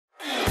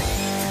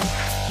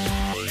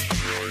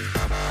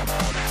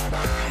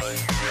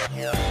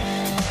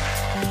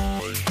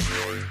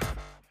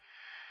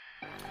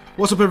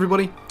What's up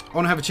everybody? I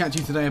want to have a chat to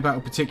you today about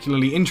a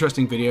particularly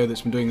interesting video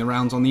that's been doing the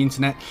rounds on the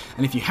internet,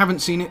 and if you haven't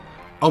seen it,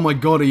 oh my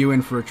god, are you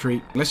in for a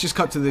treat. Let's just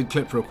cut to the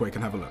clip real quick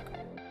and have a look.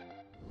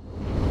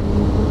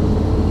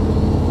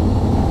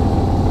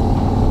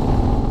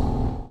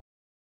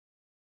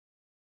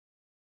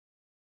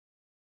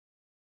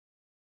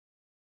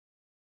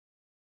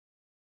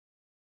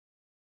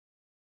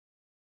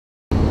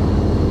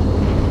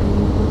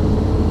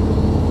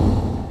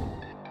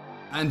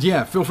 And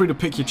yeah, feel free to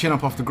pick your chin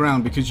up off the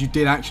ground because you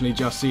did actually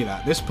just see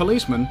that. This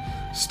policeman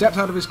stepped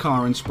out of his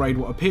car and sprayed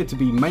what appeared to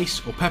be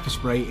mace or pepper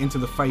spray into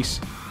the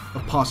face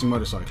of passing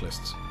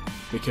motorcyclists.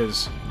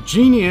 Because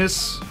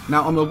genius!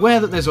 Now I'm aware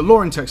that there's a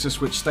law in Texas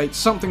which states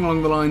something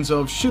along the lines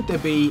of, should there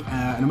be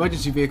an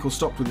emergency vehicle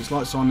stopped with its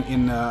lights on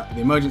in the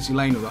emergency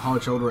lane or the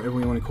hard shoulder,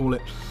 whatever you want to call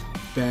it,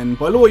 then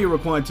by law you're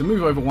required to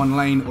move over one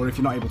lane, or if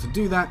you're not able to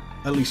do that,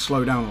 at least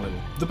slow down a little.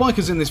 The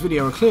bikers in this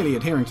video are clearly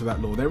adhering to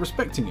that law, they're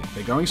respecting it,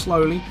 they're going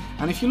slowly,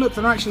 and if you look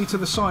they're actually to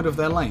the side of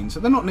their lane, so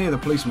they're not near the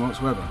policeman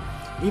whatsoever.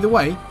 Either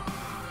way,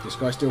 this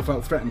guy still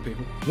felt threatened,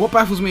 people. What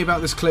baffles me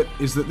about this clip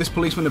is that this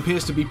policeman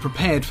appears to be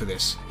prepared for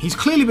this. He's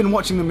clearly been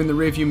watching them in the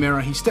rearview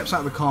mirror, he steps out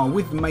of the car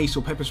with mace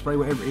or pepper spray,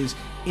 whatever it is,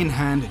 in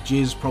hand,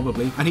 jizz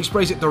probably, and he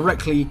sprays it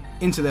directly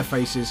into their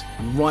faces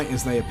right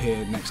as they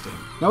appear next to him.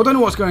 Now I don't know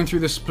what's going through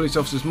this police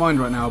officer's mind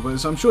right now, but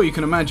as I'm sure you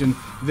can imagine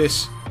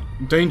this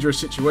dangerous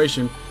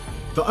situation,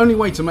 the only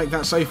way to make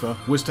that safer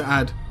was to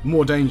add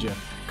more danger,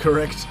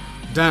 correct?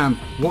 Damn,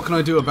 what can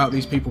I do about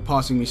these people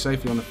passing me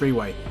safely on the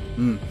freeway?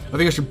 I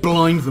think I should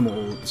blind them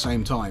all at the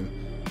same time.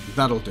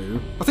 That'll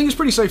do. I think it's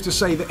pretty safe to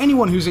say that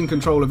anyone who's in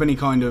control of any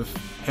kind of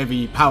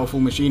heavy, powerful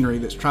machinery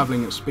that's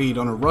travelling at speed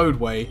on a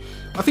roadway,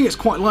 I think it's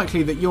quite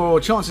likely that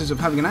your chances of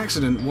having an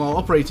accident while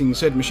operating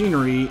said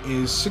machinery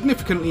is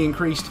significantly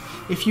increased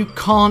if you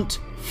can't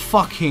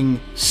fucking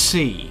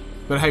see.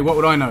 But hey, what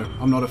would I know?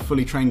 I'm not a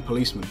fully trained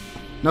policeman.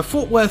 Now,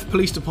 Fort Worth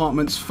Police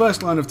Department's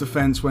first line of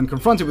defence when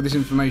confronted with this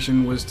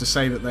information was to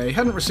say that they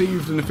hadn't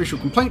received an official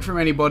complaint from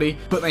anybody,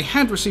 but they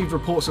had received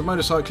reports of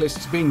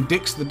motorcyclists being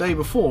dicks the day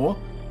before.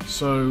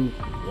 So,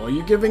 why are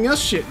you giving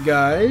us shit,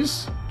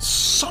 guys?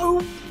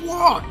 So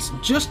what?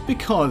 Just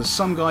because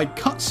some guy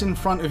cuts in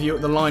front of you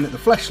at the line at the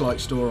Fleshlight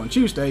store on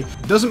Tuesday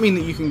doesn't mean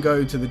that you can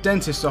go to the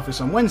dentist's office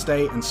on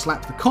Wednesday and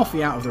slap the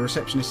coffee out of the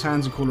receptionist's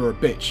hands and call her a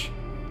bitch.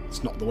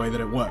 It's not the way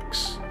that it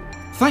works.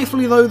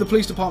 Thankfully though, the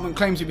police department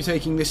claims to be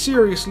taking this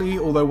seriously,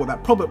 although what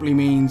that probably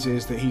means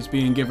is that he's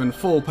being given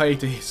full pay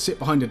to sit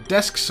behind a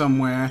desk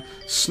somewhere,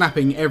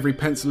 snapping every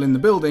pencil in the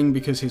building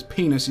because his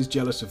penis is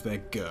jealous of their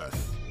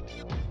girth.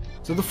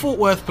 So the Fort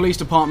Worth Police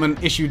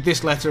Department issued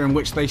this letter in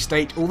which they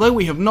state, although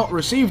we have not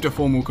received a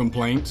formal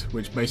complaint,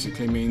 which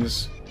basically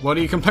means, what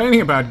are you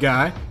complaining about,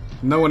 guy?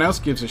 No one else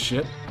gives a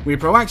shit. We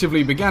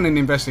proactively began an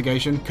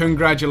investigation.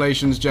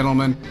 Congratulations,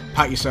 gentlemen.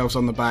 Pat yourselves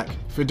on the back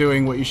for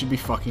doing what you should be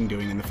fucking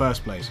doing in the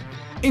first place.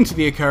 Into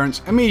the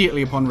occurrence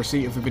immediately upon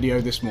receipt of the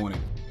video this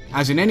morning.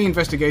 As in any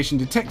investigation,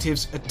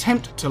 detectives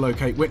attempt to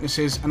locate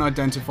witnesses and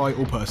identify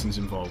all persons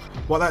involved.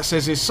 What that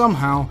says is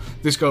somehow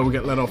this guy will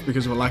get let off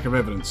because of a lack of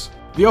evidence.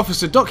 The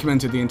officer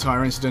documented the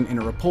entire incident in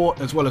a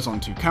report as well as on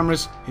 2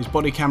 cameras, his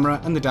body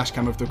camera and the dash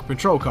cam of the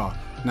patrol car.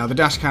 Now the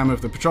dash cam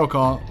of the patrol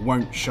car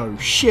won't show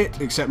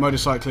shit except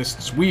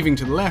motorcyclists weaving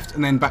to the left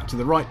and then back to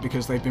the right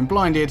because they've been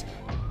blinded.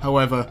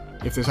 However,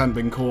 if this hadn't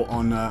been caught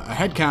on a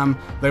head cam,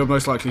 they would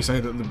most likely say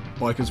that the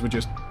bikers were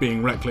just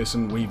being reckless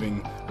and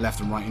weaving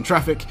left and right in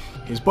traffic.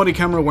 His body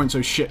camera won't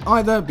show shit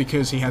either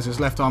because he has his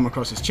left arm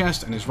across his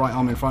chest and his right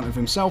arm in front of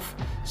himself,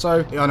 so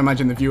I'd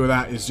imagine the view of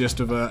that is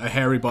just of a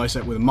hairy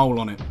bicep with a mole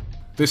on it.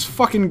 This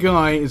fucking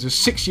guy is a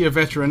 6-year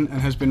veteran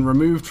and has been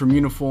removed from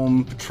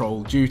uniform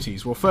patrol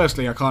duties. Well,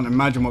 firstly, I can't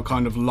imagine what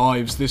kind of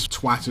lives this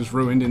twat has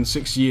ruined in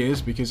 6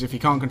 years, because if he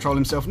can't control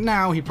himself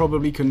now, he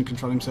probably couldn't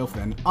control himself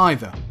then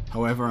either.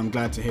 However, I'm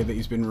glad to hear that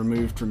he's been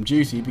removed from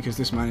duty because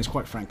this man is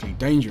quite frankly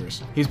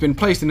dangerous. He's been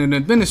placed in an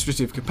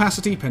administrative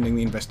capacity pending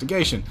the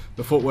investigation.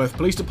 The Fort Worth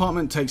Police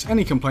Department takes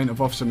any complaint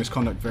of officer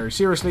misconduct very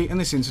seriously, and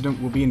this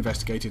incident will be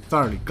investigated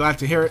thoroughly. Glad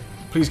to hear it.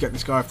 Please get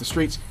this guy off the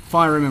streets,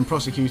 fire him and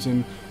prosecute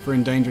him for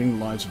endangering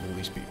the lives of all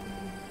these people.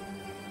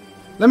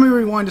 Let me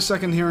rewind a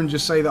second here and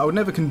just say that I would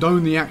never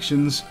condone the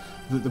actions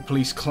that the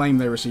police claim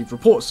they received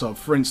reports of.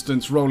 For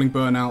instance, rolling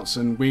burnouts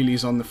and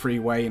wheelies on the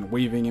freeway and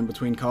weaving in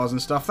between cars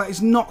and stuff. That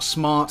is not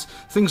smart.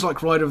 Things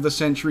like Rider of the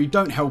Century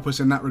don't help us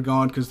in that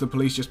regard because the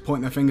police just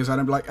point their fingers at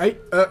him like, hey,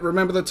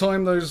 remember the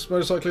time those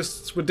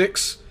motorcyclists were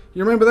dicks?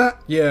 You remember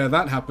that? Yeah,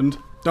 that happened.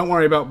 Don't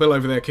worry about Bill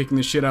over there kicking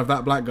the shit out of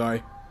that black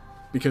guy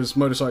because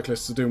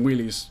motorcyclists are doing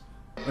wheelies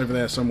over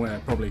there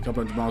somewhere, probably a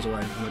couple hundred miles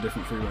away on a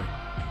different freeway.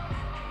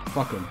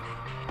 Fuck them.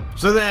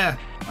 So there!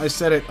 I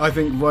said it. I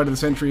think Ride of the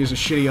Century is a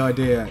shitty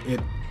idea.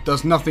 It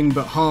does nothing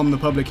but harm the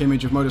public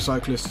image of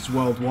motorcyclists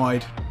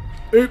worldwide.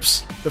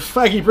 Oops! The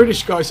faggy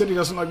British guy said he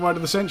doesn't like Ride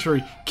of the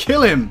Century.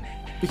 Kill him!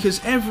 Because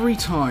every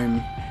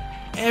time,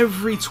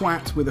 every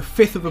twat with a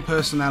fifth of a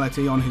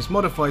personality on his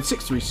modified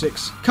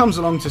 636 comes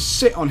along to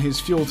sit on his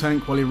fuel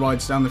tank while he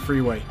rides down the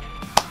freeway.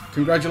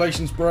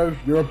 Congratulations, bro.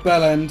 You're a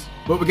bell end.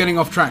 But we're getting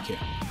off track here.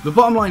 The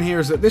bottom line here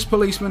is that this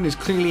policeman is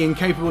clearly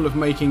incapable of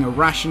making a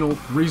rational,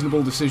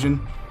 reasonable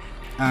decision,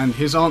 and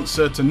his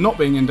answer to not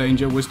being in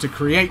danger was to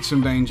create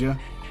some danger.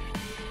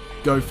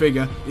 Go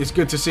figure. It's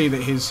good to see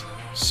that his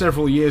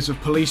several years of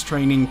police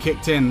training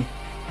kicked in,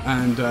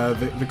 and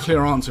the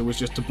clear answer was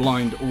just to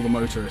blind all the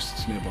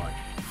motorists nearby.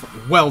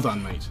 Well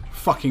done, mate.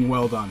 Fucking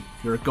well done.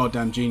 You're a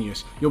goddamn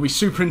genius. You'll be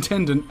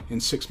superintendent in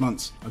 6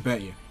 months, I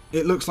bet you.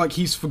 It looks like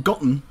he's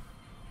forgotten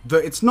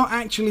that it's not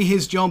actually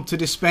his job to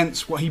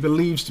dispense what he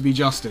believes to be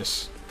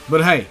justice.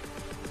 But hey,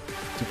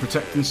 to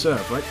protect and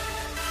serve, right?